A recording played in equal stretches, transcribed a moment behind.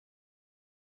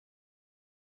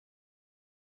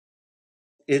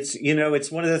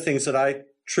it's one of the things that I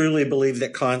truly believe,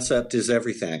 that concept is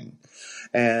everything.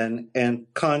 And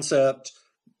concept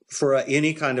for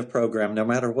any kind of program, no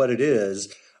matter what it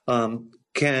is,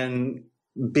 can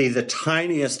be the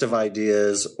tiniest of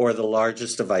ideas or the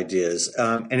largest of ideas.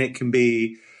 And it can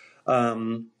be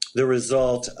the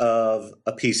result of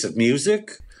a piece of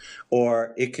music,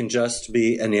 or it can just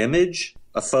be an image,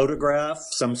 a photograph,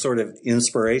 some sort of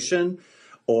inspiration,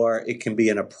 or it can be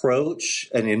an approach,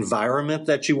 an environment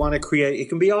that you want to create. It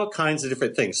can be all kinds of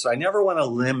different things. So I never want to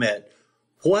limit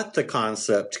what the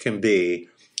concept can be,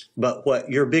 but what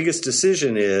your biggest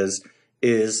decision is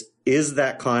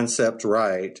that concept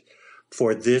right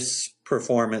for this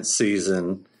performance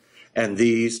season and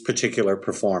these particular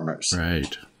performers?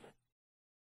 Right.